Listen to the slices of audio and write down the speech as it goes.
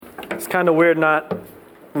It's kind of weird not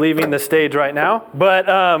leaving the stage right now, but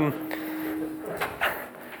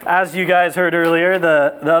as you guys heard earlier,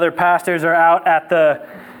 the other pastors are out at the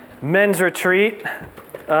men's retreat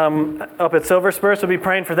up at Silver Spur, so be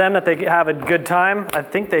praying for them that they have a good time. I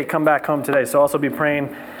think they come back home today, so also be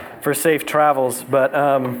praying for safe travels. But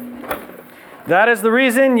that is the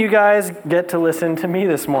reason you guys get to listen to me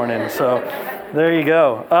this morning. So there you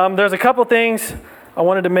go. There's a couple things I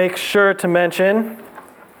wanted to make sure to mention.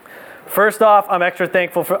 First off, I'm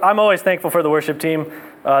always thankful for the worship team.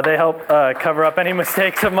 They help cover up any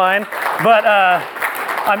mistakes of mine. But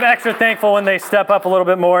I'm extra thankful when they step up a little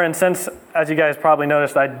bit more. And since, as you guys probably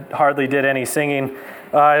noticed, I hardly did any singing,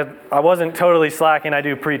 I wasn't totally slacking. I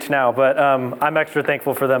do preach now, but I'm extra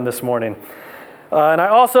thankful for them this morning. And I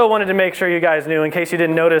also wanted to make sure you guys knew, in case you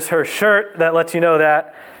didn't notice her shirt, that lets you know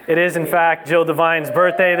that it is, in fact, Jill Devine's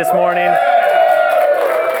birthday this morning.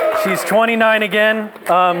 She's 29 again,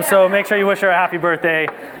 so make sure you wish her a happy birthday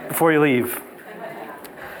before you leave.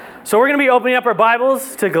 So we're going to be opening up our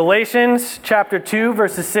Bibles to Galatians chapter 2,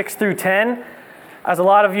 verses 6 through 10. As a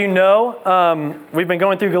lot of you know, we've been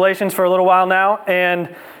going through Galatians for a little while now,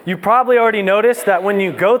 and you probably already noticed that when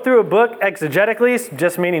you go through a book exegetically,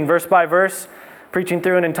 just meaning verse by verse, preaching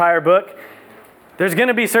through an entire book, there's going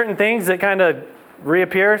to be certain things that kind of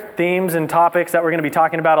reappear, themes and topics that we're going to be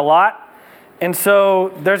talking about a lot. And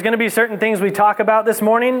so there's going to be certain things we talk about this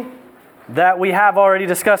morning that we have already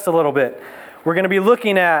discussed a little bit. We're going to be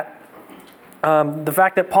looking at the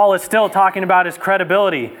fact that Paul is still talking about his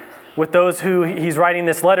credibility with those who he's writing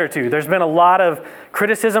this letter to. There's been a lot of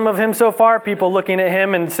criticism of him so far, people looking at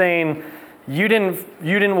him and saying, you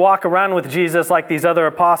didn't walk around with Jesus like these other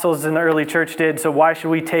apostles in the early church did, so why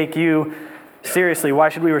should we take you seriously? Why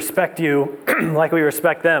should we respect you like we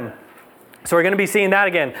respect them? So we're going to be seeing that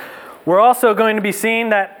again. We're also going to be seeing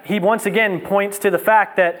that he once again points to the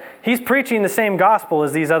fact that he's preaching the same gospel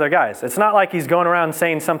as these other guys. It's not like he's going around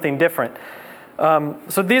saying something different.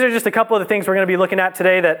 So these are just a couple of the things we're going to be looking at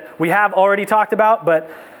today that we have already talked about, but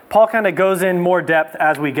Paul kind of goes in more depth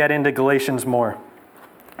as we get into Galatians more.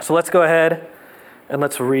 So let's go ahead and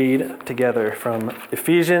let's read together from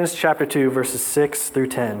Ephesians chapter 2, verses 6 through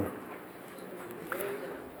 10.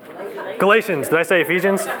 Galatians, did I say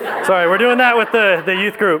Ephesians? Sorry, we're doing that with the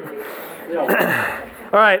youth group.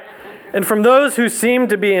 All right. And from those who seem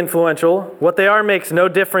to be influential, what they are makes no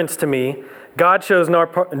difference to me. God shows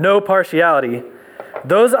no partiality.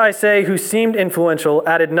 Those, I say, who seemed influential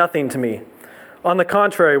added nothing to me. On the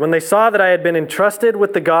contrary, when they saw that I had been entrusted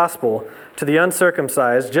with the gospel to the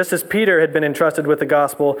uncircumcised, just as Peter had been entrusted with the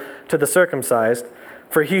gospel to the circumcised,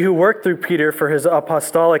 for he who worked through Peter for his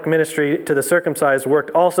apostolic ministry to the circumcised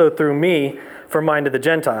worked also through me for mine to the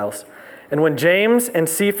Gentiles. And when James and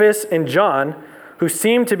Cephas and John, who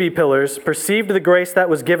seemed to be pillars, perceived the grace that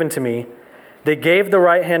was given to me, they gave the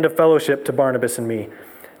right hand of fellowship to Barnabas and me,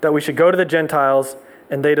 that we should go to the Gentiles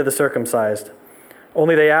and they to the circumcised.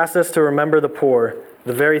 Only they asked us to remember the poor,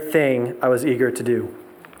 the very thing I was eager to do.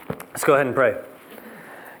 Let's go ahead and pray.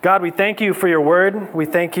 God, we thank you for your word. We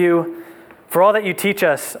thank you for all that you teach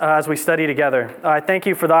us as we study together. I thank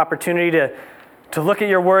you for the opportunity to look at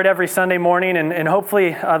your word every Sunday morning, and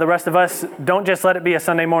hopefully the rest of us don't just let it be a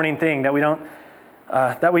Sunday morning thing,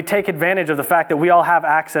 that we take advantage of the fact that we all have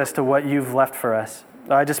access to what you've left for us.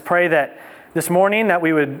 I just pray that this morning that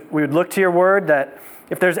we would look to your word, that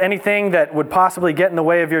if there's anything that would possibly get in the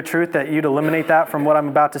way of your truth, that you'd eliminate that from what I'm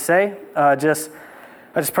about to say. I just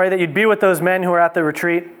pray that you'd be with those men who are at the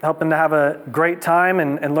retreat, help them to have a great time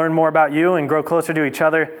and learn more about you and grow closer to each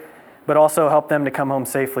other, but also help them to come home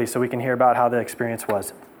safely so we can hear about how the experience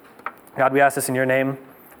was. God, we ask this in your name.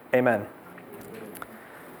 Amen.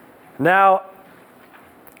 Now,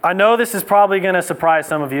 I know this is probably going to surprise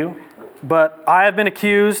some of you, but I have been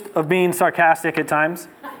accused of being sarcastic at times.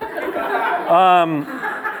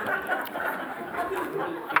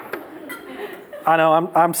 I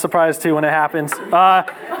know, I'm surprised too when it happens.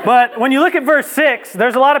 But when you look at verse 6,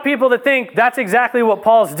 there's a lot of people that think that's exactly what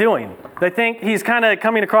Paul's doing. They think he's kind of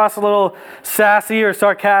coming across a little sassy or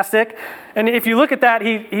sarcastic. And if you look at that,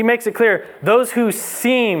 he makes it clear, those who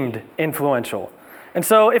seemed influential. And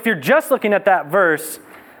so if you're just looking at that verse,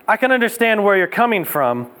 I can understand where you're coming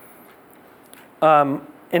from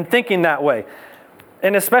in thinking that way.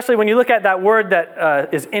 And especially when you look at that word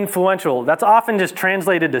that is influential, that's often just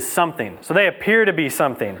translated to something. So they appear to be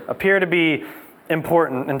something, appear to be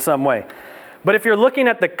important in some way. But if you're looking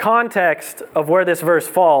at the context of where this verse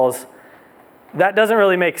falls, that doesn't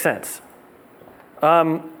really make sense.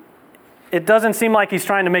 it doesn't seem like he's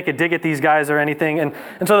trying to make a dig at these guys or anything. And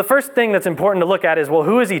so the first thing that's important to look at is, well,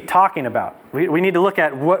 who is he talking about? We need to look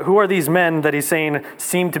at who are these men that he's saying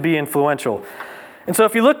seem to be influential. And so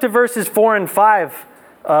if you look to verses 4 and 5,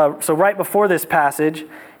 so right before this passage,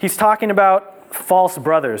 he's talking about false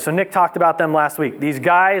brothers. So Nick talked about them last week. These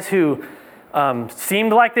guys who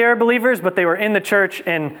seemed like they were believers, but they were in the church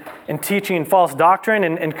and teaching false doctrine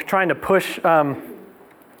and trying to push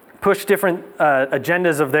different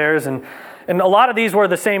agendas of theirs. And a lot of these were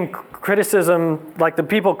the same criticism, like the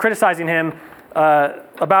people criticizing him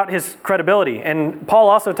about his credibility. And Paul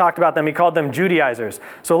also talked about them. He called them Judaizers.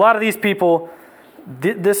 So a lot of these people,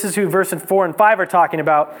 this is who verses 4 and 5 are talking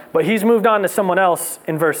about, but he's moved on to someone else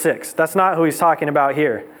in verse 6. That's not who he's talking about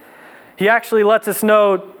here. He actually lets us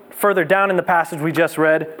know further down in the passage we just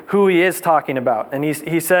read who he is talking about. And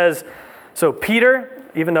he says, so Peter,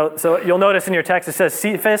 so you'll notice in your text it says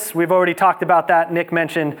Cephas. We've already talked about that. Nick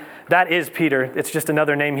mentioned that is Peter. It's just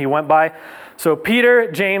another name he went by. So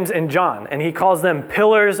Peter, James, and John, and he calls them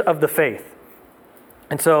pillars of the faith.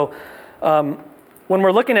 And so when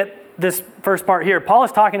we're looking at this first part here, Paul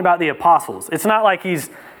is talking about the apostles. It's not like he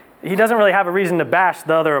doesn't really have a reason to bash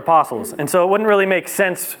the other apostles. And so it wouldn't really make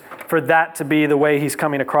sense for that to be the way he's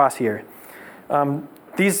coming across here.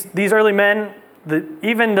 These early men,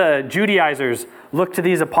 even the Judaizers, look to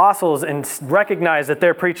these apostles and recognize that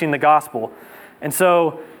they're preaching the gospel. And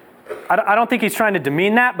so I don't think he's trying to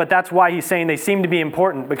demean that, but that's why he's saying they seem to be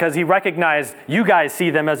important, because he recognized you guys see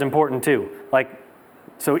them as important too.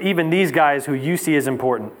 So even these guys who you see as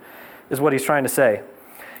important is what he's trying to say.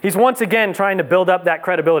 He's once again trying to build up that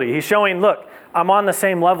credibility. He's showing, look, I'm on the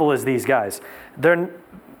same level as these guys.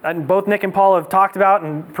 And both Nick and Paul have talked about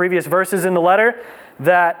in previous verses in the letter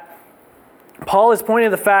that Paul is pointing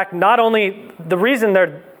to the fact not only the reason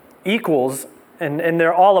they're equals and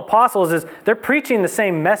they're all apostles is they're preaching the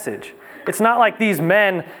same message. It's not like these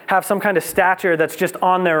men have some kind of stature that's just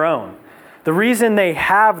on their own. The reason they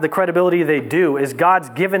have the credibility they do is God's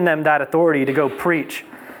given them that authority to go preach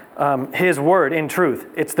his word in truth.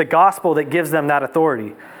 It's the gospel that gives them that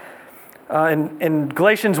authority. In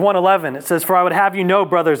Galatians 1:11, it says, "For I would have you know,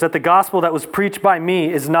 brothers, that the gospel that was preached by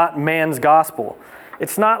me is not man's gospel."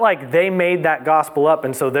 It's not like they made that gospel up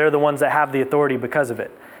and so they're the ones that have the authority because of it.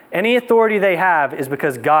 Any authority they have is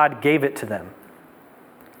because God gave it to them.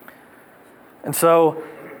 And so,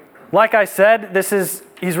 like I said,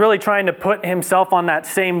 he's really trying to put himself on that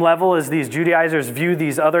same level as these Judaizers view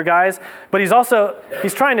these other guys. But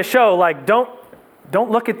he's trying to show,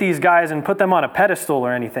 don't look at these guys and put them on a pedestal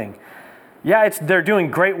or anything. Yeah, they're doing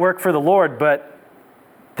great work for the Lord, but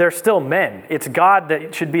they're still men. It's God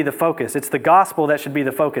that should be the focus. It's the gospel that should be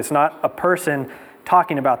the focus, not a person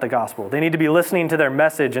talking about the gospel. They need to be listening to their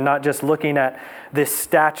message and not just looking at this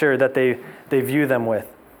stature that they view them with.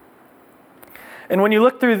 And when you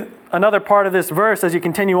look through another part of this verse, as you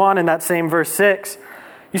continue on in that same verse 6,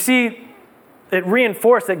 you see it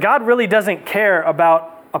reinforced that God really doesn't care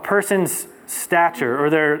about a person's stature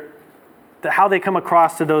or how they come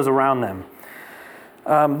across to those around them.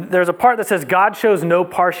 There's a part that says God shows no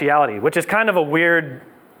partiality, which is kind of a weird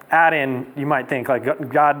add-in, you might think, like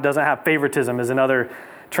God doesn't have favoritism as in other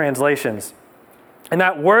translations. And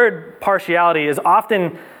that word partiality is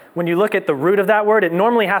often, when you look at the root of that word, it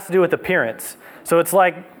normally has to do with appearance. So it's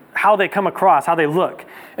like how they come across, how they look.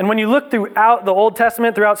 And when you look throughout the Old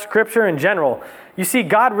Testament, throughout Scripture in general, you see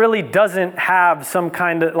God really doesn't have some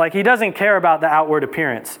kind of, he doesn't care about the outward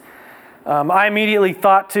appearance. I immediately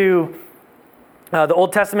thought to the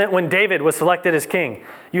Old Testament when David was selected as king.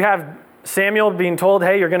 You have Samuel being told,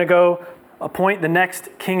 hey, you're going to go appoint the next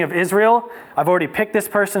king of Israel. I've already picked this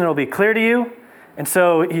person. It'll be clear to you. And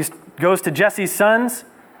so he goes to Jesse's sons,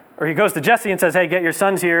 or he goes to Jesse and says, hey, get your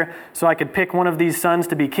sons here so I could pick one of these sons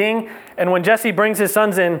to be king. And when Jesse brings his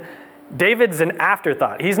sons in, David's an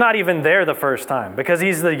afterthought. He's not even there the first time because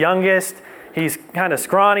he's the youngest. He's kind of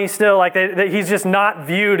scrawny still. He's just not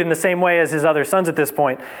viewed in the same way as his other sons at this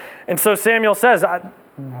point. And so Samuel says,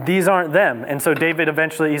 these aren't them. And so David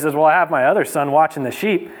eventually, he says, well, I have my other son watching the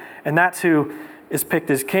sheep. And that's who is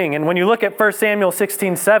picked as king. And when you look at 1 Samuel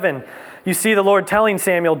 16:7, you see the Lord telling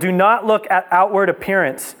Samuel, do not look at outward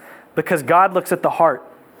appearance because God looks at the heart.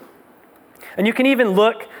 And you can even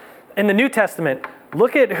look in the New Testament,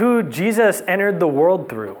 look at who Jesus entered the world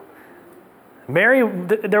through. Mary,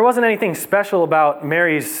 there wasn't anything special about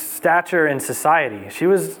Mary's stature in society. She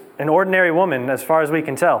was an ordinary woman as far as we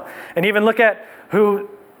can tell. And even look at who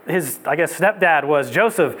his, stepdad was,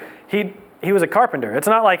 Joseph. He was a carpenter. It's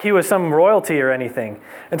not like he was some royalty or anything.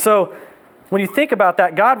 And so when you think about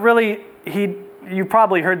that, God really, you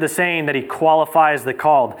probably heard the saying that he qualifies the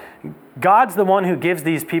called. God's the one who gives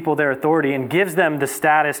these people their authority and gives them the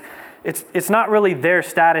status. It's not really their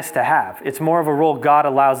status to have. It's more of a role God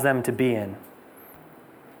allows them to be in.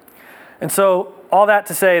 And so all that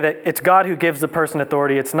to say that it's God who gives the person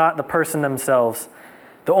authority. It's not the person themselves.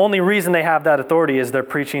 The only reason they have that authority is they're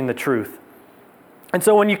preaching the truth. And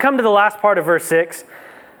so when you come to the last part of verse 6,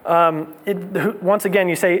 once again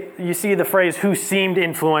you see the phrase "who seemed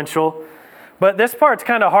influential," but this part's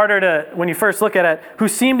kind of harder to, when you first look at it. Who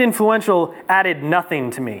seemed influential added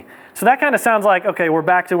nothing to me. So that kind of sounds like, okay, we're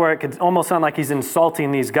back to where it could almost sound like he's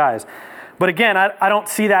insulting these guys. But again, I don't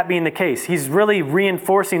see that being the case. He's really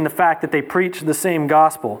reinforcing the fact that they preach the same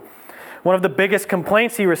gospel. One of the biggest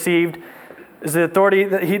complaints he received is the authority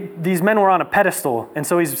that these men were on a pedestal. And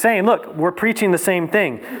so he's saying, look, we're preaching the same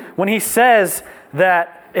thing. When he says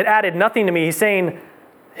that it added nothing to me, he's saying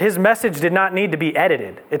his message did not need to be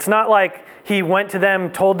edited. It's not like he went to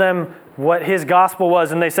them, told them what his gospel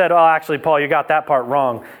was, and they said, oh, actually, Paul, you got that part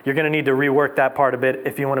wrong. You're going to need to rework that part a bit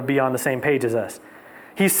if you want to be on the same page as us.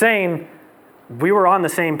 He's saying, we were on the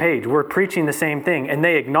same page. We're preaching the same thing, and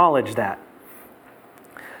they acknowledge that.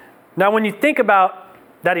 Now, when you think about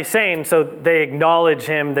that he's saying, so they acknowledge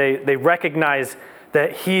him, they recognize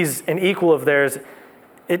that he's an equal of theirs,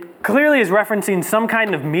 it clearly is referencing some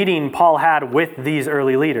kind of meeting Paul had with these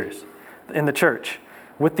early leaders in the church,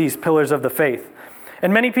 with these pillars of the faith.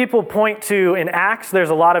 And many people point to, in Acts, there's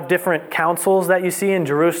a lot of different councils that you see in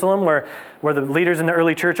Jerusalem where the leaders in the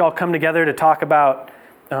early church all come together to talk about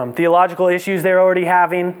theological issues they're already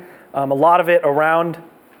having, a lot of it around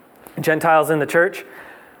Gentiles in the church.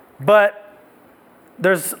 But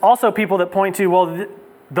there's also people that point to, well,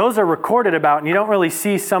 those are recorded about, and you don't really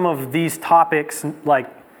see some of these topics like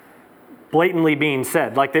blatantly being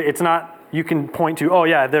said. Like it's not, you can point to, oh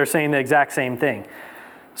yeah, they're saying the exact same thing.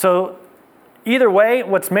 So either way,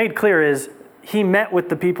 what's made clear is he met with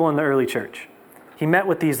the people in the early church. He met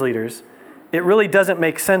with these leaders. It really doesn't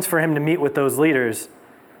make sense for him to meet with those leaders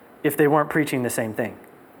if they weren't preaching the same thing.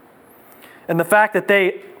 And the fact that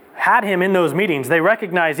they had him in those meetings, they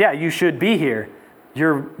recognize, yeah, you should be here.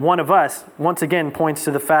 You're one of us, once again points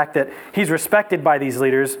to the fact that he's respected by these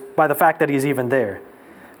leaders by the fact that he's even there.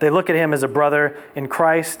 They look at him as a brother in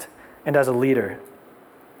Christ and as a leader.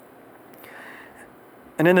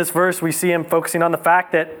 And in this verse, we see him focusing on the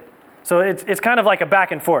fact that, so it's kind of like a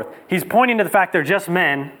back and forth. He's pointing to the fact they're just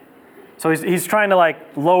men. So he's trying to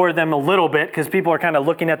like lower them a little bit because people are kind of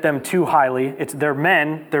looking at them too highly. They're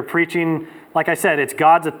men. They're preaching, like I said, it's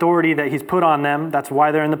God's authority that he's put on them. That's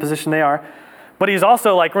why they're in the position they are. But he's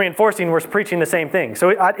also like reinforcing we're preaching the same thing. So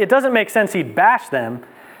it doesn't make sense he'd bash them,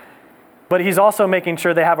 but he's also making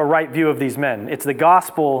sure they have a right view of these men. It's the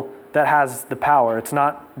gospel that has the power. It's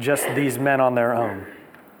not just these men on their own.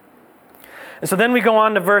 And so then we go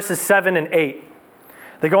on to verses 7 and 8.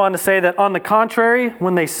 They go on to say that, on the contrary,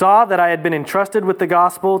 when they saw that I had been entrusted with the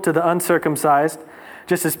gospel to the uncircumcised,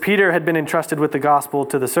 just as Peter had been entrusted with the gospel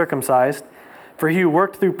to the circumcised, for he who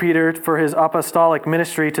worked through Peter for his apostolic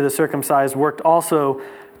ministry to the circumcised worked also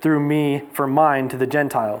through me for mine to the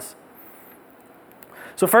Gentiles.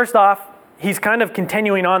 So first off, he's kind of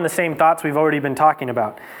continuing on the same thoughts we've already been talking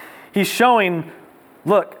about. He's showing,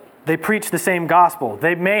 look, they preach the same gospel.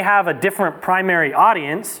 They may have a different primary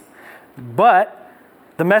audience, but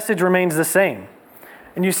the message remains the same.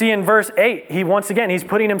 And you see in verse 8, he's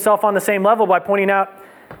putting himself on the same level by pointing out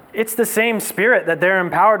it's the same Spirit that they're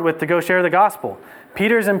empowered with to go share the gospel.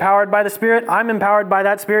 Peter's empowered by the Spirit. I'm empowered by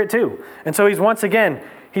that Spirit too. And so he's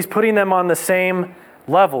putting them on the same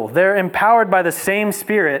level. They're empowered by the same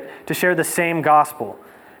Spirit to share the same gospel.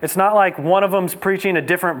 It's not like one of them's preaching a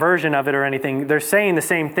different version of it or anything. They're saying the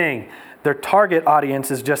same thing. Their target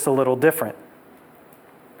audience is just a little different.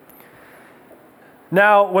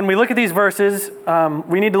 Now, when we look at these verses,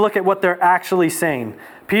 we need to look at what they're actually saying.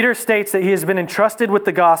 Peter states that he has been entrusted with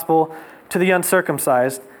the gospel to the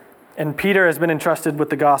uncircumcised, and Peter has been entrusted with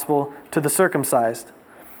the gospel to the circumcised.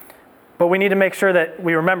 But we need to make sure that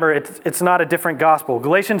we remember it's not a different gospel.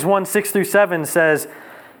 Galatians 1, 6 through 7 says,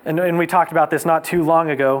 and we talked about this not too long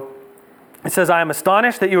ago, it says, I am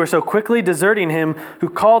astonished that you are so quickly deserting him who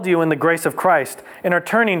called you in the grace of Christ and are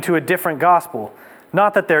turning to a different gospel.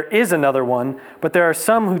 Not that there is another one, but there are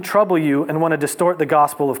some who trouble you and want to distort the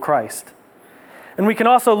gospel of Christ. And we can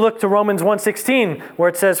also look to Romans 1:16, where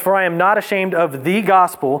it says, for I am not ashamed of the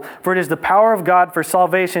gospel, for it is the power of God for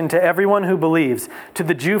salvation to everyone who believes, to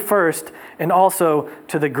the Jew first, and also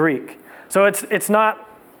to the Greek. So it's not,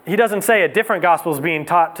 he doesn't say a different gospel is being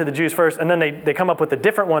taught to the Jews first, and then they come up with a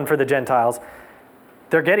different one for the Gentiles.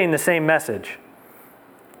 They're getting the same message.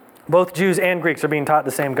 Both Jews and Greeks are being taught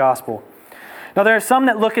the same gospel. Now, there are some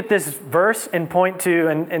that look at this verse and point to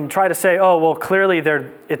and try to say, oh, well, clearly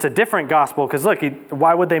it's a different gospel, because look,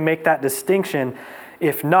 why would they make that distinction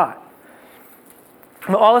if not?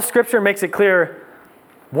 Well, all of Scripture makes it clear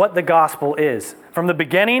what the gospel is. From the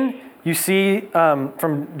beginning, you see,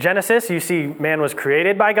 from Genesis, you see man was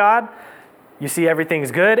created by God. You see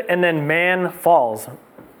everything's good, and then man falls.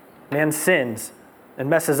 Man sins and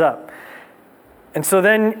messes up. And so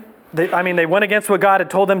then, they went against what God had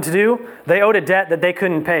told them to do. They owed a debt that they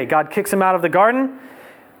couldn't pay. God kicks them out of the garden.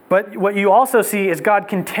 But what you also see is God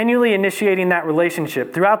continually initiating that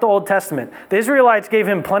relationship. Throughout the Old Testament, the Israelites gave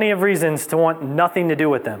him plenty of reasons to want nothing to do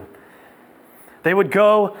with them. They would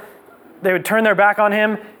turn their back on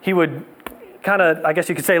him. He would kind of, I guess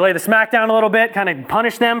you could say, lay the smack down a little bit, kind of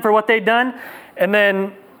punish them for what they'd done. And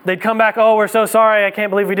then they'd come back, oh, we're so sorry, I can't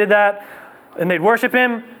believe we did that. And they'd worship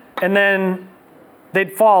him, and then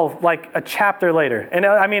they'd fall like a chapter later.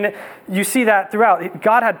 And you see that throughout.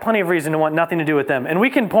 God had plenty of reason to want nothing to do with them. And we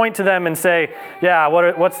can point to them and say, yeah,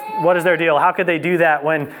 what is their deal? How could they do that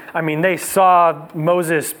when, they saw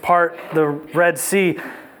Moses part the Red Sea.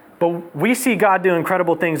 But we see God do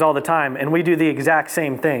incredible things all the time, and we do the exact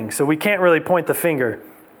same thing. So we can't really point the finger.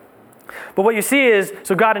 But what you see is,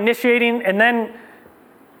 so God initiating, and then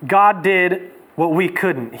God did what we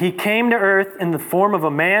couldn't. He came to earth in the form of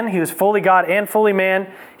a man. He was fully God and fully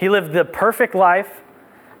man. He lived the perfect life.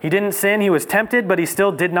 He didn't sin. He was tempted, but he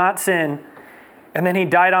still did not sin. And then he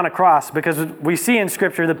died on a cross, because we see in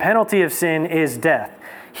Scripture the penalty of sin is death.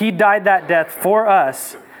 He died that death for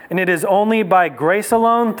us, and it is only by grace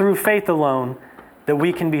alone, through faith alone, that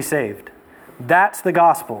we can be saved. That's the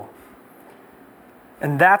gospel.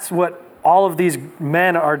 And that's what all of these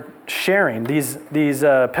men are sharing, these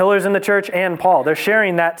pillars in the church and Paul. They're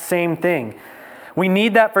sharing that same thing. We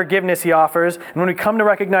need that forgiveness he offers. And when we come to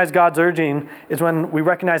recognize God's urging is when we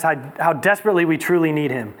recognize how desperately we truly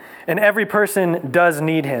need him. And every person does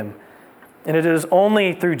need him. And it is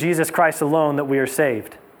only through Jesus Christ alone that we are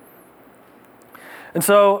saved. And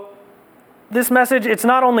so this message, it's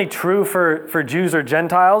not only true for Jews or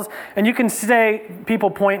Gentiles. And you can say,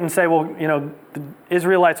 people point and say, well, the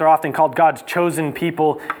Israelites are often called God's chosen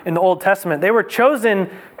people in the Old Testament. They were chosen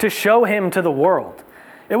to show him to the world.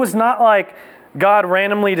 It was not like God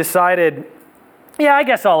randomly decided, yeah, I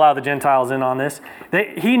guess I'll allow the Gentiles in on this.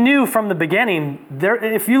 He knew from the beginning,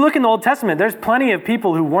 if you look in the Old Testament, there's plenty of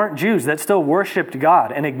people who weren't Jews that still worshiped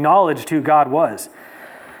God and acknowledged who God was.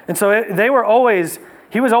 And so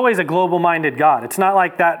he was always a global-minded God. It's not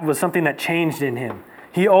like that was something that changed in him.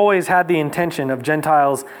 He always had the intention of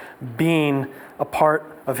Gentiles being a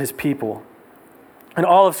part of his people. And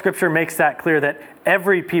all of Scripture makes that clear, that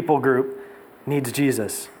every people group needs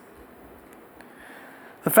Jesus.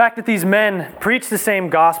 The fact that these men preach the same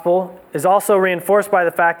gospel is also reinforced by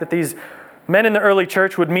the fact that these men in the early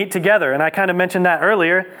church would meet together. And I kind of mentioned that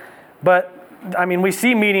earlier, but we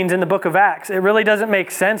see meetings in the book of Acts. It really doesn't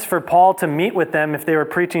make sense for Paul to meet with them if they were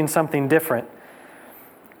preaching something different.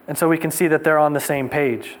 And so we can see that they're on the same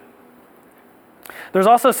page. There's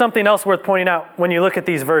also something else worth pointing out when you look at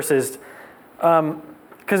these verses.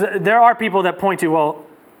 Because there are people that point to, well,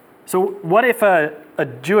 so what if a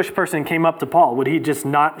Jewish person came up to Paul? Would he just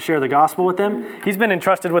not share the gospel with them? He's been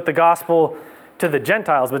entrusted with the gospel to the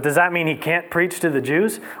Gentiles, but does that mean he can't preach to the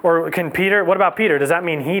Jews? Or what about Peter? Does that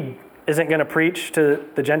mean he isn't going to preach to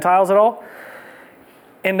the Gentiles at all?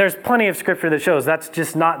 And there's plenty of Scripture that shows that's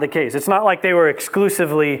just not the case. It's not like they were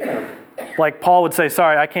exclusively, like Paul would say,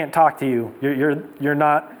 sorry, I can't talk to you. You're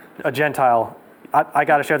not a Gentile. I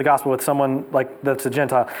got to share the gospel with someone like that's a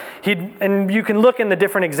Gentile. And you can look in the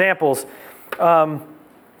different examples.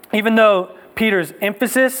 Even though Peter's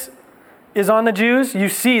emphasis is on the Jews, you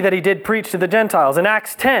see that he did preach to the Gentiles. In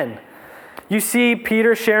Acts 10, you see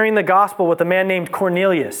Peter sharing the gospel with a man named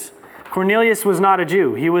Cornelius. Cornelius was not a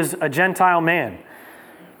Jew. He was a Gentile man.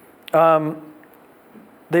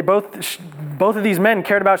 They both of these men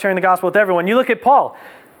cared about sharing the gospel with everyone. You look at Paul.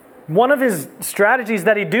 One of his strategies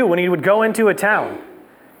that he'd do when he would go into a town,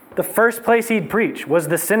 the first place he'd preach was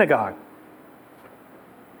the synagogue.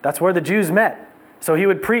 That's where the Jews met. So he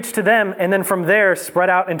would preach to them, and then from there spread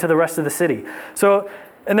out into the rest of the city.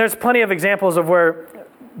 And there's plenty of examples of where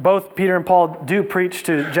both Peter and Paul do preach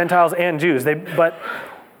to Gentiles and Jews. But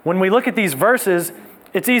when we look at these verses,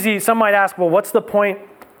 it's easy. Some might ask, well, what's the point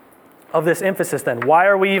of this emphasis then? Why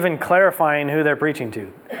are we even clarifying who they're preaching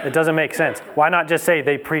to? It doesn't make sense. Why not just say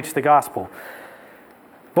they preach the gospel?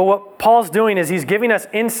 But what Paul's doing is he's giving us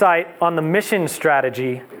insight on the mission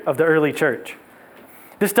strategy of the early church.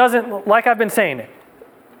 This doesn't, like I've been saying,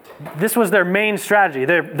 this was their main strategy.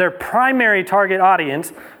 Their primary target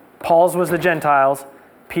audience, Paul's was the Gentiles,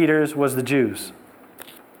 Peter's was the Jews.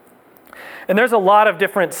 And there's a lot of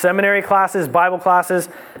different seminary classes, Bible classes,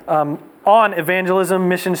 on evangelism,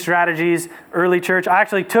 mission strategies, early church. I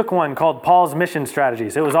actually took one called Paul's Mission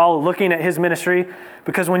Strategies. It was all looking at his ministry,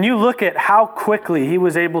 because when you look at how quickly he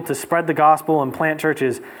was able to spread the gospel and plant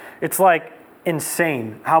churches, it's like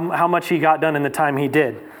insane how much he got done in the time he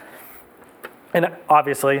did. And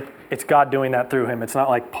obviously, it's God doing that through him. It's not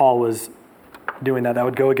like Paul was doing that. That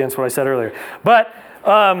would go against what I said earlier. But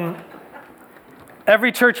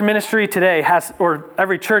every church ministry today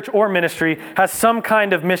every church or ministry has some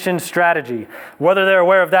kind of mission strategy, whether they're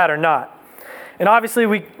aware of that or not. And obviously,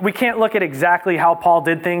 we can't look at exactly how Paul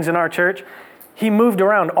did things in our church. He moved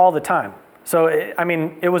around all the time. So,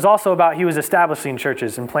 it was also about he was establishing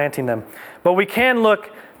churches and planting them. But we can look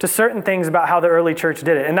to certain things about how the early church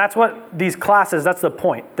did it. And that's what these classes, that's the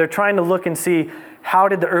point. They're trying to look and see, how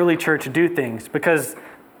did the early church do things? Because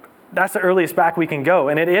that's the earliest back we can go.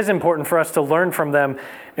 And it is important for us to learn from them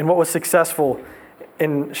and what was successful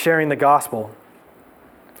in sharing the gospel.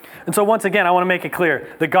 And so once again, I want to make it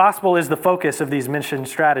clear, the gospel is the focus of these mission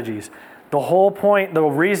strategies. The whole point, the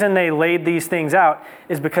reason they laid these things out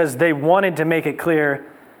is because they wanted to make it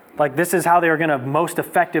clear, like this is how they were going to most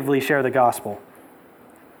effectively share the gospel.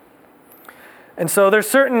 And so there's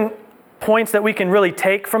certain points that we can really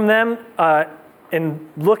take from them and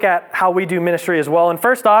look at how we do ministry as well. And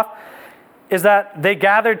first off is that they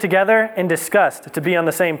gathered together and discussed to be on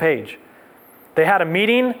the same page. They had a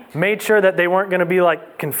meeting, made sure that they weren't going to be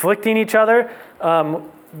like conflicting each other.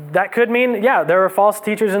 That could mean, there were false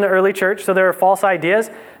teachers in the early church, so there were false ideas.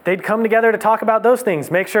 They'd come together to talk about those things.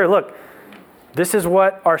 Make sure, look, this is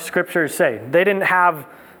what our scriptures say. They didn't have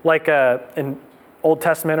like an Old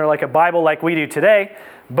Testament or like a Bible like we do today,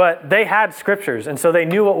 but they had scriptures, and so they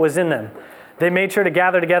knew what was in them. They made sure to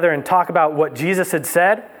gather together and talk about what Jesus had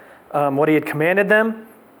said, what he had commanded them.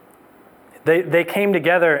 They came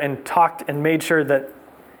together and talked and made sure that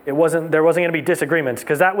there wasn't going to be disagreements,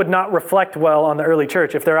 because that would not reflect well on the early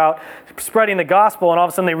church. If they're out spreading the gospel and all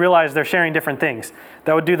of a sudden they realize they're sharing different things,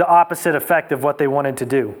 that would do the opposite effect of what they wanted to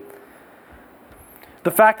do.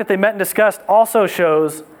 The fact that they met and discussed also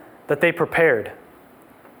shows that they prepared.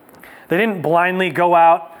 They didn't blindly go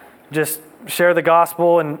out, just share the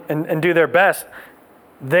gospel and do their best.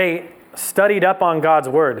 They studied up on God's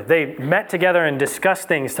word. They met together and discussed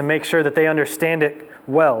things to make sure that they understand it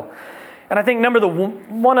well. And I think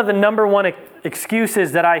one of the number one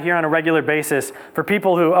excuses that I hear on a regular basis for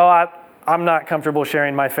people who, I'm not comfortable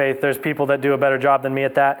sharing my faith. There's people that do a better job than me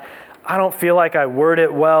at that. I don't feel like I word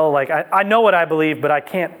it well. Like I know what I believe, but I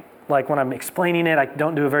can't, like when I'm explaining it, I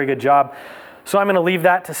don't do a very good job. So I'm going to leave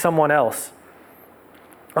that to someone else.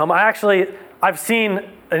 I've seen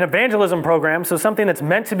an evangelism program, so something that's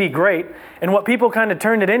meant to be great, and what people kind of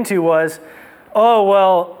turned it into was,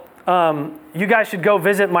 you guys should go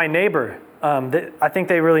visit my neighbor. I think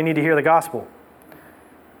they really need to hear the gospel.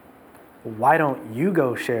 Why don't you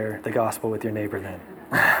go share the gospel with your neighbor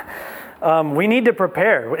then? We need to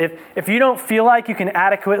prepare. If you don't feel like you can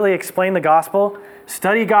adequately explain the gospel,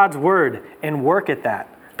 study God's word and work at that.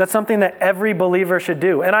 That's something that every believer should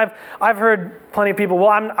do. And I've heard plenty of people,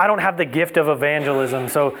 I don't have the gift of evangelism,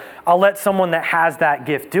 so I'll let someone that has that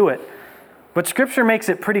gift do it. But Scripture makes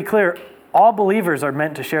it pretty clear, all believers are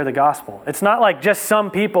meant to share the gospel. It's not like just some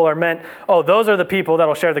people are meant, those are the people that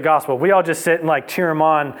will share the gospel. We all just sit and cheer them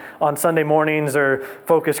on Sunday mornings or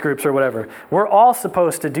focus groups or whatever. We're all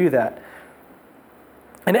supposed to do that.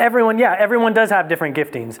 And everyone does have different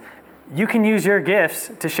giftings. You can use your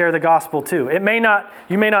gifts to share the gospel too. You may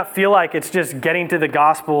not feel like it's just getting to the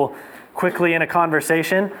gospel quickly in a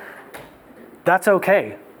conversation. That's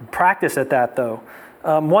okay. Practice at that though.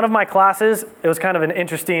 One of my classes, it was kind of an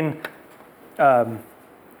interesting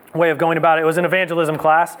way of going about it. It was an evangelism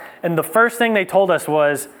class, and the first thing they told us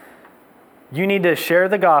was, you need to share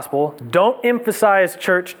the gospel. Don't emphasize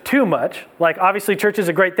church too much. Like, obviously, church is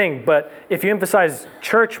a great thing, but if you emphasize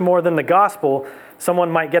church more than the gospel,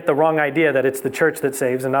 someone might get the wrong idea that it's the church that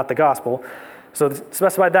saves and not the gospel. So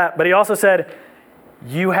specified that. But he also said,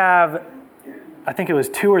 you have, I think it was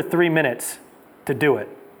 2 or 3 minutes to do it.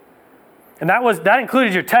 And that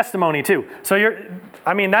included your testimony too. So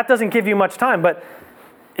that doesn't give you much time, but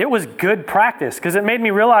it was good practice because it made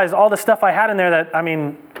me realize all the stuff I had in there that,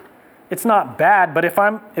 it's not bad, but if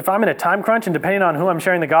I'm in a time crunch and depending on who I'm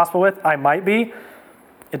sharing the gospel with, I might be,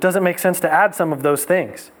 it doesn't make sense to add some of those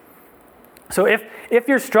things. So if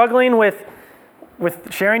you're struggling with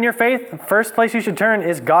sharing your faith, the first place you should turn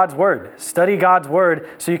is God's word. Study God's word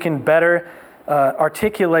so you can better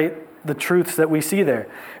articulate the truths that we see there.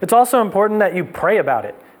 It's also important that you pray about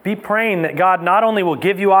it. be praying that God not only will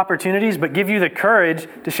give you opportunities, but give you the courage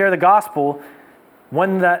to share the gospel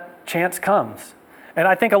when that chance comes. And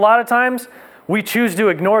I think a lot of times we choose to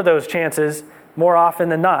ignore those chances more often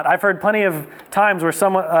than not. I've heard plenty of times where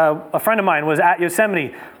someone, a friend of mine was at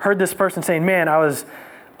Yosemite, heard this person saying, man, I was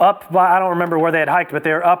up by, I don't remember where they had hiked, but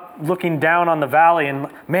they were up looking down on the valley, and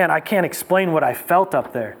man, I can't explain what I felt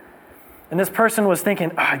up there. And this person was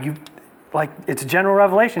thinking, it's general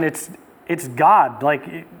revelation. It's God.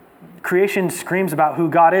 Like, creation screams about who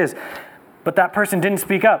God is. But that person didn't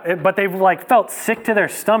speak up. But they felt sick to their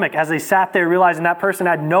stomach as they sat there realizing that person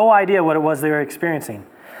had no idea what it was they were experiencing.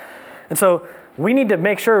 And so we need to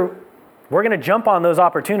make sure we're going to jump on those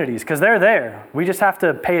opportunities because they're there. We just have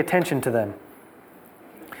to pay attention to them.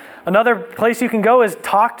 Another place you can go is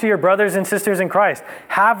talk to your brothers and sisters in Christ.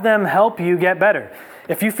 Have them help you get better.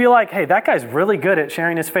 If you feel like, hey, that guy's really good at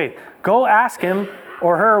sharing his faith, go ask him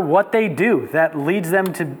or her what they do that leads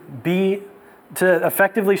them to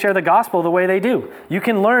effectively share the gospel the way they do. You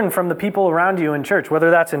can learn from the people around you in church,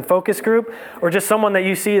 whether that's in focus group or just someone that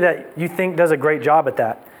you see that you think does a great job at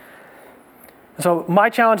that. So my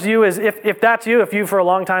challenge to you is if that's you, if you for a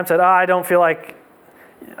long time said, I don't feel like,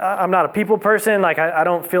 I'm not a people person, like I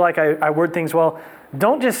don't feel like I word things well,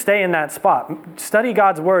 don't just stay in that spot. Study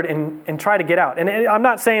God's word and try to get out. And I'm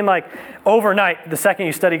not saying like overnight, the second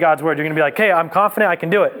you study God's word, you're going to be like, hey, I'm confident I can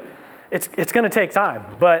do it. It's going to take time,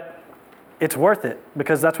 but it's worth it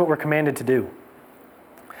because that's what we're commanded to do.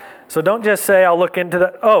 So don't just say, I'll look into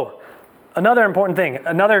that. Oh, another important thing,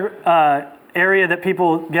 another area that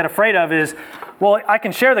people get afraid of is, well, I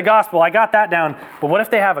can share the gospel. I got that down. But what if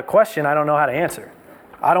they have a question I don't know how to answer?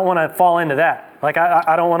 I don't want to fall into that. Like,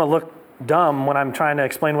 I don't want to look dumb when I'm trying to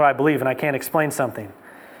explain what I believe and I can't explain something.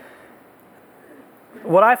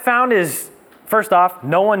 What I found is, first off,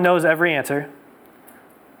 no one knows every answer.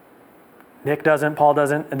 Nick doesn't, Paul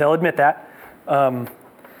doesn't, and they'll admit that.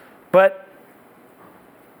 But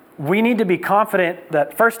we need to be confident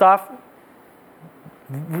that, first off,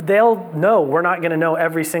 they'll know we're not going to know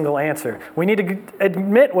every single answer. We need to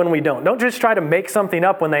admit when we don't. Don't just try to make something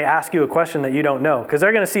up when they ask you a question that you don't know, because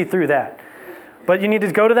they're going to see through that. But you need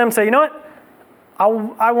to go to them and say, you know what?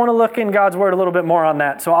 I want to look in God's word a little bit more on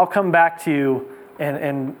that, so I'll come back to you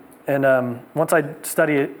and once I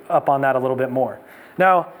study up on that a little bit more.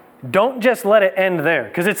 Now, don't just let it end there,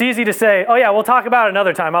 because it's easy to say, oh yeah, we'll talk about it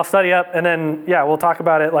another time. I'll study up, and then yeah, we'll talk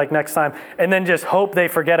about it like next time, and then just hope they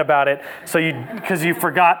forget about it because you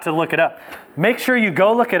forgot to look it up. Make sure you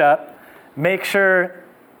go look it up. Make sure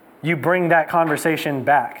you bring that conversation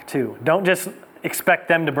back too. Don't just expect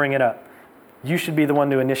them to bring it up. You should be the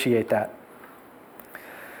one to initiate that.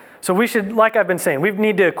 So we should, like I've been saying, we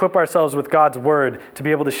need to equip ourselves with God's word to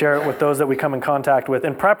be able to share it with those that we come in contact with.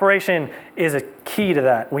 And preparation is a key to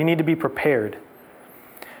that. We need to be prepared.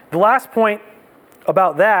 The last point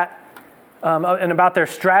about that and about their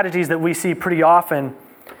strategies that we see pretty often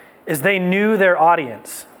is they knew their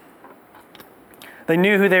audience. They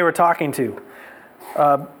knew who they were talking to.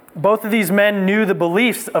 Both of these men knew the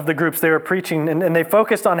beliefs of the groups they were preaching, and they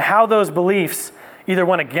focused on how those beliefs either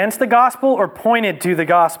went against the gospel or pointed to the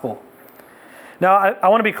gospel. Now, I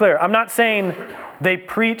want to be clear. I'm not saying they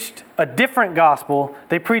preached a different gospel.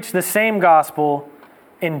 They preached the same gospel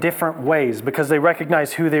in different ways because they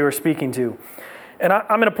recognized who they were speaking to. And I'm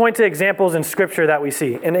going to point to examples in Scripture that we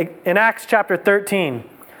see. In Acts chapter 13,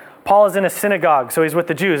 Paul is in a synagogue, so he's with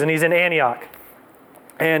the Jews, and he's in Antioch.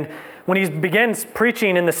 And when he begins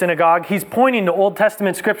preaching in the synagogue, he's pointing to Old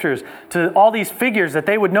Testament scriptures, to all these figures that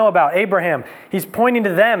they would know about, Abraham. He's pointing to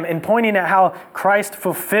them and pointing at how Christ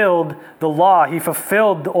fulfilled the law. He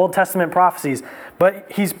fulfilled the Old Testament prophecies.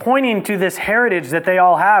 But he's pointing to this heritage that they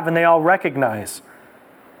all have and they all recognize.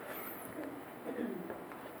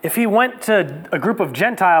 If he went to a group of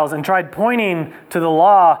Gentiles and tried pointing to the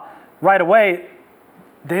law right away,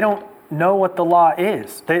 they don't know what the law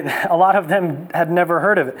is. A lot of them had never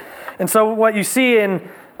heard of it. And so what you see in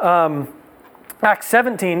Acts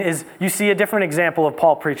 17 is you see a different example of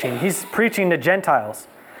Paul preaching. He's preaching to Gentiles.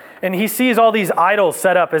 And he sees all these idols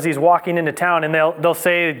set up as he's walking into town, and they'll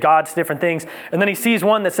say God's different things. And then he sees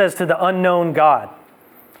one that says to the unknown God.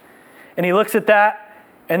 And he looks at that,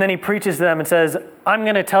 and then he preaches to them and says, I'm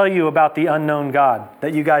going to tell you about the unknown God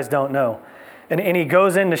that you guys don't know. And he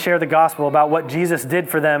goes in to share the gospel about what Jesus did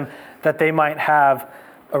for them, that they might have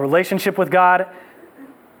a relationship with God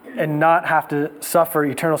and not have to suffer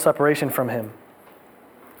eternal separation from him.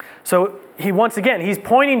 So he's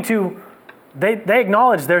pointing to, they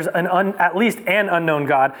acknowledge there's at least an unknown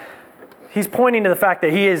God. He's pointing to the fact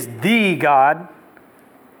that he is the God.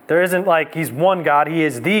 There isn't like he's one God, he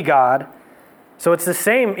is the God. So it's the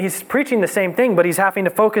same, he's preaching the same thing, but he's having to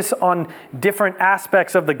focus on different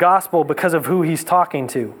aspects of the gospel because of who he's talking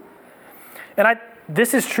to. And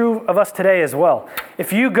this is true of us today as well.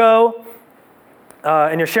 If you go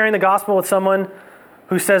and you're sharing the gospel with someone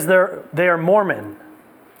who says they are Mormon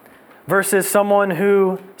versus someone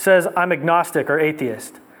who says, I'm agnostic or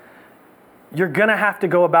atheist, you're going to have to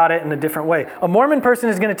go about it in a different way. A Mormon person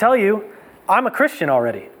is going to tell you, I'm a Christian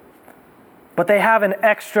already. But they have an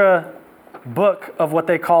extra book of what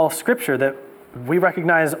they call Scripture, that we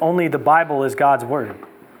recognize only the Bible is God's Word.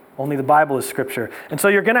 Only the Bible is Scripture. And so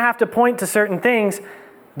you're going to have to point to certain things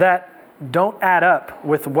that don't add up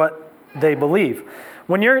with what they believe.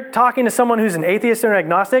 When you're talking to someone who's an atheist or an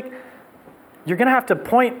agnostic, you're going to have to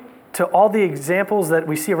point to all the examples that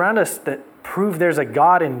we see around us that prove there's a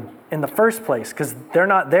God in the first place, because they're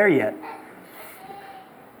not there yet.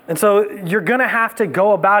 And so you're going to have to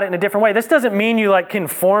go about it in a different way. This doesn't mean you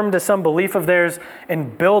conform to some belief of theirs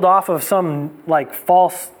and build off of some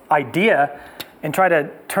false idea and try to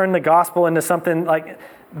turn the gospel into something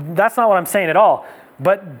that's not what I'm saying at all.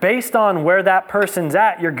 But based on where that person's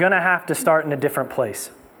at, you're going to have to start in a different place.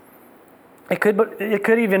 It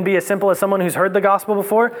could even be as simple as someone who's heard the gospel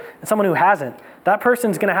before and someone who hasn't. That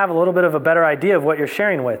person's going to have a little bit of a better idea of what you're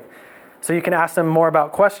sharing with. So you can ask them more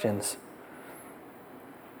about questions.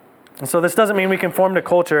 And so this doesn't mean we conform to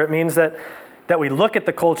culture. It means that we look at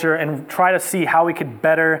the culture and try to see how we could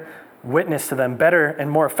better witness to them, better and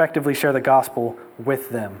more effectively share the gospel with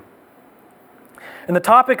them. And the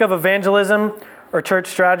topic of evangelism or church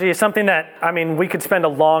strategy is something that, we could spend a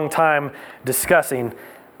long time discussing.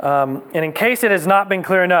 And in case it has not been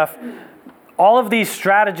clear enough, all of these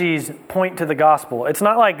strategies point to the gospel. It's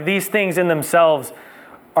not like these things in themselves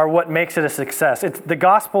are what makes it a success. The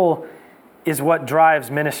gospel is what drives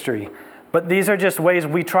ministry. But these are just ways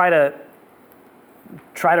we try to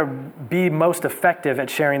be most effective at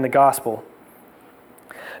sharing the gospel.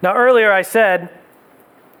 Now, earlier I said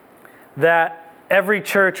that every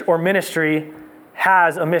church or ministry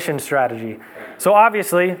has a mission strategy. So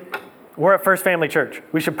obviously, we're at First Family Church.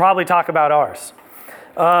 We should probably talk about ours.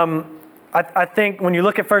 I think when you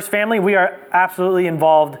look at First Family, we are absolutely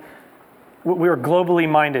involved. We are globally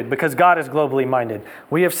minded because God is globally minded.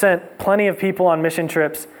 We have sent plenty of people on mission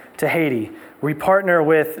trips to Haiti. We partner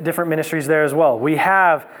with different ministries there as well. We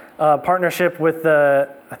have a partnership with the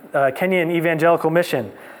Kenyan Evangelical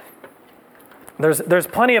Mission. There's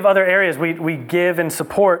plenty of other areas we give and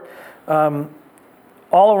support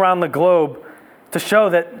all around the globe to show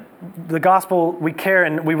that the gospel, we care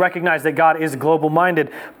and we recognize that God is global minded.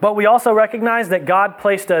 But we also recognize that God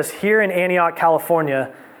placed us here in Antioch,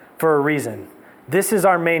 California for a reason. This is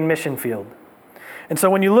our main mission field. And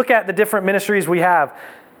so when you look at the different ministries we have,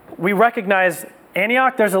 we recognize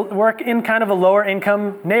Antioch, we're in kind of a lower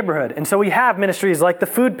income neighborhood. And so we have ministries like the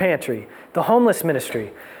food pantry, the homeless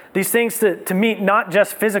ministry, these things to meet not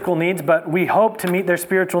just physical needs, but we hope to meet their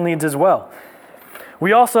spiritual needs as well.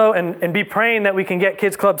 We also, and be praying that we can get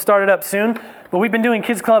Kids Club started up soon, but we've been doing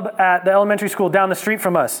Kids Club at the elementary school down the street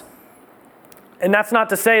from us. And that's not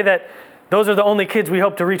to say that those are the only kids we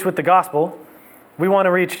hope to reach with the gospel. We want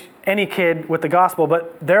to reach any kid with the gospel,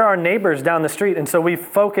 but there are neighbors down the street, and so we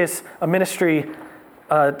focus a ministry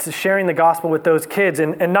to sharing the gospel with those kids,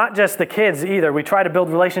 and not just the kids either. We try to build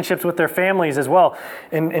relationships with their families as well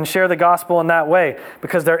and share the gospel in that way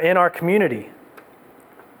because they're in our community.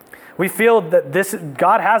 We feel that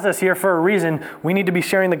God has us here for a reason. We need to be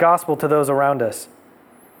sharing the gospel to those around us.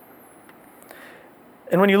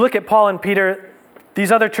 And when you look at Paul and Peter,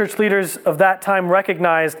 these other church leaders of that time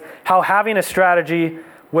recognized how having a strategy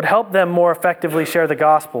would help them more effectively share the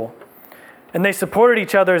gospel. And they supported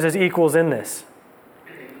each other as equals in this.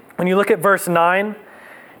 When you look at verse 9,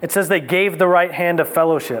 it says they gave the right hand of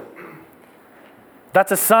fellowship.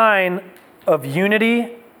 That's a sign of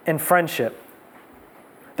unity and friendship.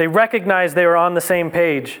 They recognized they were on the same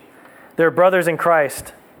page. They were brothers in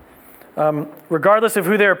Christ. Regardless of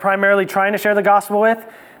who they were primarily trying to share the gospel with,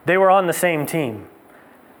 they were on the same team.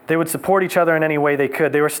 They would support each other in any way they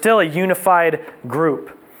could. They were still a unified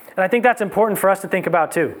group. And I think that's important for us to think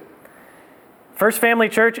about too. First Family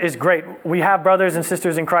Church is great. We have brothers and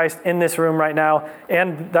sisters in Christ in this room right now,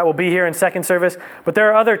 and that will be here in second service. But there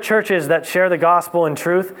are other churches that share the gospel and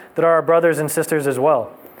truth that are our brothers and sisters as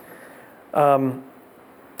well.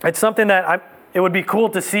 It's something that it would be cool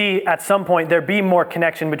to see at some point there be more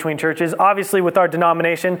connection between churches. Obviously, with our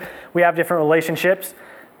denomination, we have different relationships.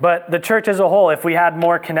 But the church as a whole, if we had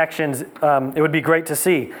more connections, it would be great to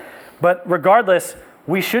see. But regardless,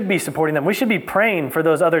 we should be supporting them. We should be praying for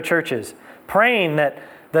those other churches, praying that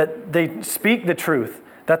they speak the truth,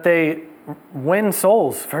 that they win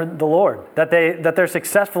souls for the Lord, that they're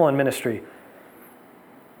successful in ministry.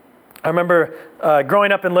 I remember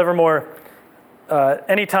growing up in Livermore,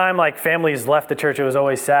 anytime like families left the church, it was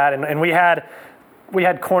always sad. And we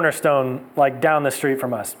had Cornerstone like down the street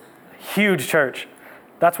from us. Huge church.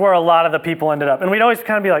 That's where a lot of the people ended up. And we'd always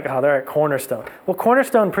kind of be like, oh, they're at Cornerstone. Well,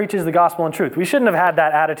 Cornerstone preaches the gospel and truth. We shouldn't have had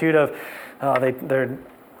that attitude of, oh, they're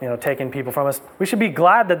taking people from us. We should be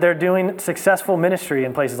glad that they're doing successful ministry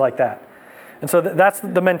in places like that. And so that's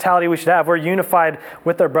the mentality we should have. We're unified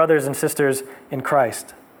with our brothers and sisters in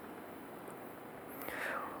Christ.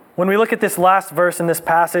 When we look at this last verse in this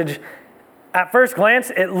passage, at first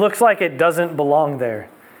glance, it looks like it doesn't belong there.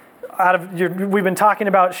 We've been talking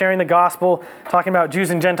about sharing the gospel, talking about Jews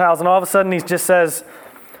and Gentiles, and all of a sudden he just says,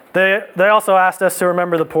 they also asked us to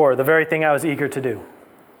remember the poor, the very thing I was eager to do.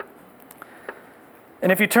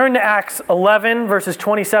 And if you turn to Acts 11, verses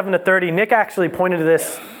 27 to 30, Nick actually pointed to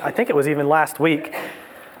this, I think it was even last week.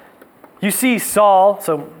 You see Saul,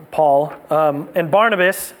 so Paul, and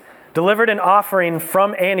Barnabas delivered an offering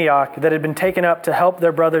from Antioch that had been taken up to help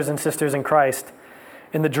their brothers and sisters in Christ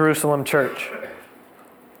in the Jerusalem church.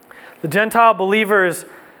 The Gentile believers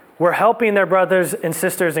were helping their brothers and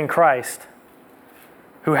sisters in Christ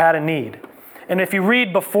who had a need. And if you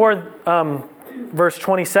read before verse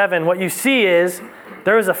 27, what you see is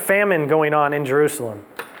there was a famine going on in Jerusalem.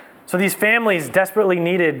 So these families desperately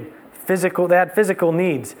needed they had physical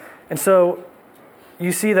needs. And so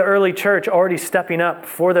you see the early church already stepping up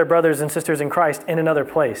for their brothers and sisters in Christ in another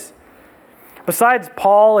place. Besides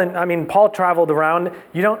Paul, Paul traveled around,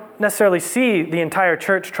 you don't necessarily see the entire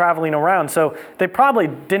church traveling around. So they probably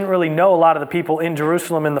didn't really know a lot of the people in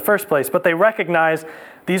Jerusalem in the first place, but they recognized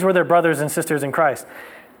these were their brothers and sisters in Christ.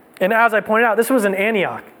 And as I pointed out, this was in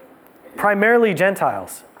Antioch, primarily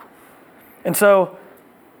Gentiles. And so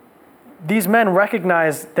these men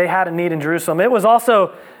recognized they had a need in Jerusalem. It was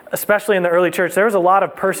also, especially in the early church, there was a lot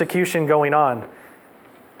of persecution going on.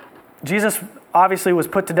 Jesus obviously was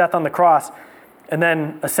put to death on the cross and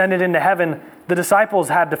then ascended into heaven. The disciples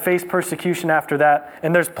had to face persecution after that,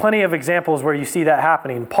 and there's plenty of examples where you see that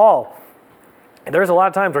happening. Paul, there's a lot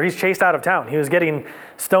of times where he's chased out of town. He was getting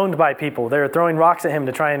stoned by people. They were throwing rocks at him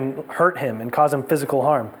to try and hurt him and cause him physical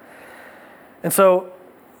harm. And so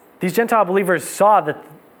these Gentile believers saw that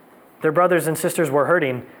their brothers and sisters were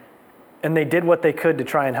hurting, and they did what they could to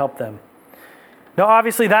try and help them. Now,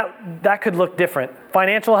 obviously, that could look different.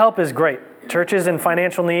 Financial help is great. Churches in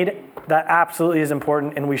financial need, that absolutely is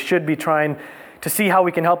important, and we should be trying to see how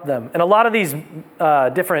we can help them. And a lot of these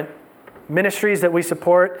different ministries that we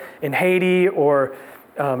support in Haiti or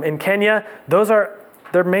in Kenya,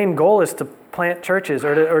 their main goal is to plant churches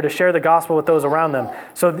or to share the gospel with those around them.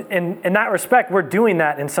 So in that respect, we're doing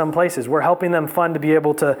that in some places. We're helping them fund to be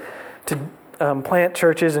able to plant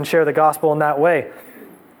churches and share the gospel in that way.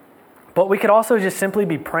 But we could also just simply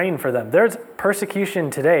be praying for them. There's persecution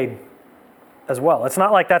today as well. It's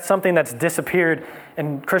not like that's something that's disappeared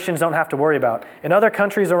and Christians don't have to worry about. In other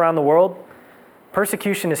countries around the world,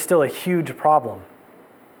 persecution is still a huge problem.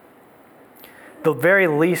 The very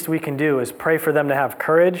least we can do is pray for them to have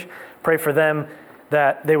courage, pray for them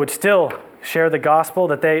that they would still share the gospel,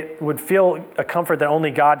 that they would feel a comfort that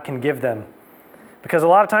only God can give them. Because a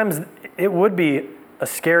lot of times it would be a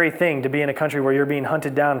scary thing to be in a country where you're being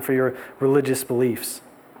hunted down for your religious beliefs.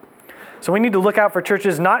 So we need to look out for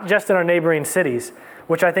churches not just in our neighboring cities,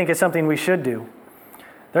 which I think is something we should do.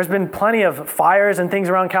 There's been plenty of fires and things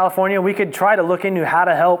around California. We could try to look into how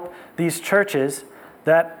to help these churches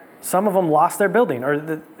that some of them lost their building, or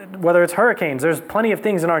whether it's hurricanes. There's plenty of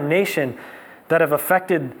things in our nation that have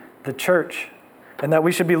affected the church, and that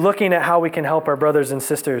we should be looking at how we can help our brothers and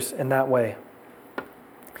sisters in that way.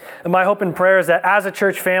 And my hope and prayer is that as a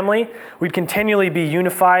church family, we'd continually be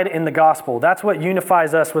unified in the gospel. That's what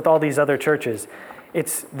unifies us with all these other churches.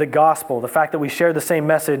 It's the gospel, the fact that we share the same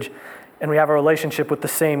message and we have a relationship with the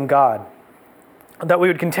same God. That we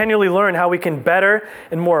would continually learn how we can better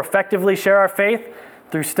and more effectively share our faith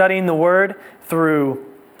through studying the Word, through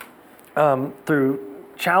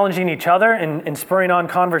challenging each other and spurring on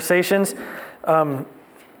conversations.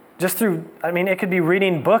 It could be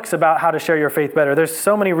reading books about how to share your faith better. There's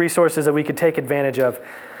so many resources that we could take advantage of.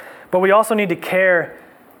 But we also need to care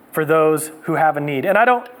for those who have a need. And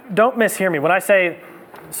don't mishear me. When I say,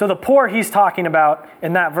 so the poor he's talking about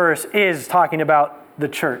in that verse is talking about the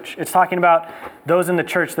church. It's talking about those in the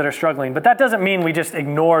church that are struggling. But that doesn't mean we just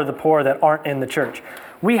ignore the poor that aren't in the church.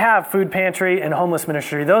 We have food pantry and homeless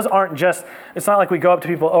ministry. Those aren't just, it's not like we go up to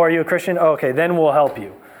people, oh, are you a Christian? Oh, okay, then we'll help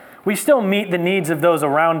you. We still meet the needs of those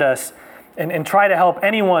around us and try to help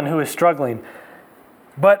anyone who is struggling.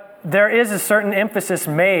 But there is a certain emphasis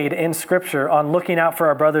made in Scripture on looking out for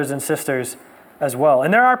our brothers and sisters as well.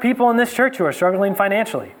 And there are people in this church who are struggling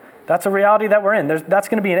financially. That's a reality that we're in. That's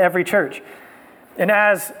going to be in every church. And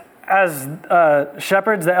as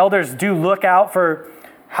shepherds, the elders do look out for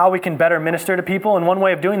how we can better minister to people. And one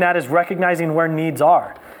way of doing that is recognizing where needs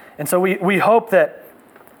are. And so we hope that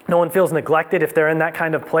no one feels neglected if they're in that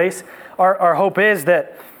kind of place. Our hope is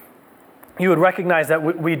that you would recognize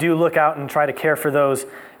that we do look out and try to care for those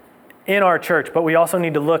in our church, but we also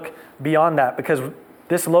need to look beyond that, because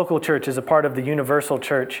this local church is a part of the universal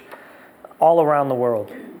church all around the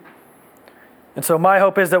world. And so my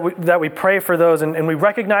hope is that we pray for those and we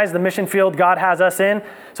recognize the mission field God has us in.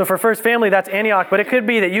 So for First Family, that's Antioch, but it could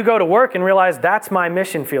be that you go to work and realize that's my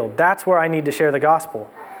mission field. That's where I need to share the gospel.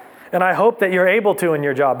 And I hope that you're able to in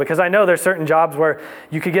your job, because I know there's certain jobs where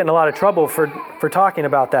you could get in a lot of trouble for talking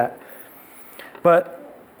about that.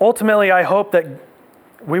 But ultimately, I hope that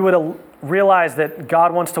we would realize that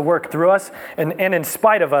God wants to work through us, and in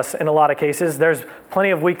spite of us in a lot of cases. There's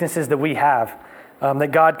plenty of weaknesses that we have,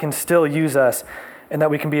 that God can still use us, and that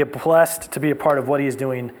we can be blessed to be a part of what He is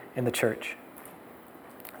doing in the church.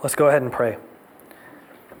 Let's go ahead and pray.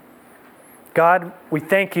 God, we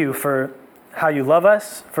thank You for how You love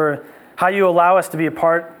us, for how You allow us to be a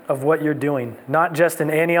part of what You're doing, not just in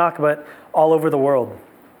Antioch, but all over the world.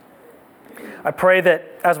 I pray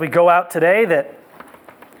that as we go out today, that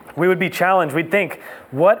we would be challenged. We'd think,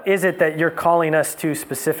 what is it that You're calling us to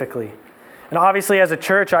specifically? And obviously, as a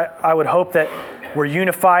church, I would hope that we're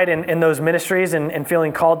unified in those ministries and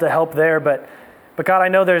feeling called to help there. But God, I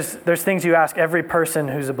know there's things You ask every person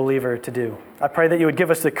who's a believer to do. I pray that You would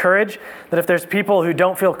give us the courage, that if there's people who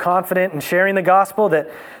don't feel confident in sharing the gospel,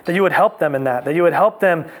 that You would help them in that You would help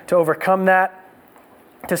them to overcome that,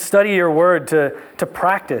 to study Your word, to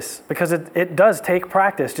practice, because it does take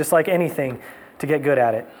practice, just like anything, to get good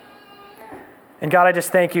at it. And God, I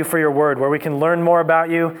just thank You for Your word, where we can learn more about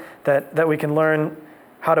You, that we can learn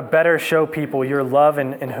how to better show people Your love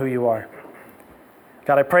and who You are.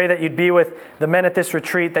 God, I pray that You'd be with the men at this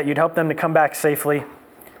retreat, that You'd help them to come back safely,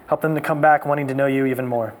 help them to come back wanting to know You even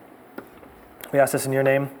more. We ask this in Your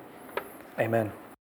name. Amen.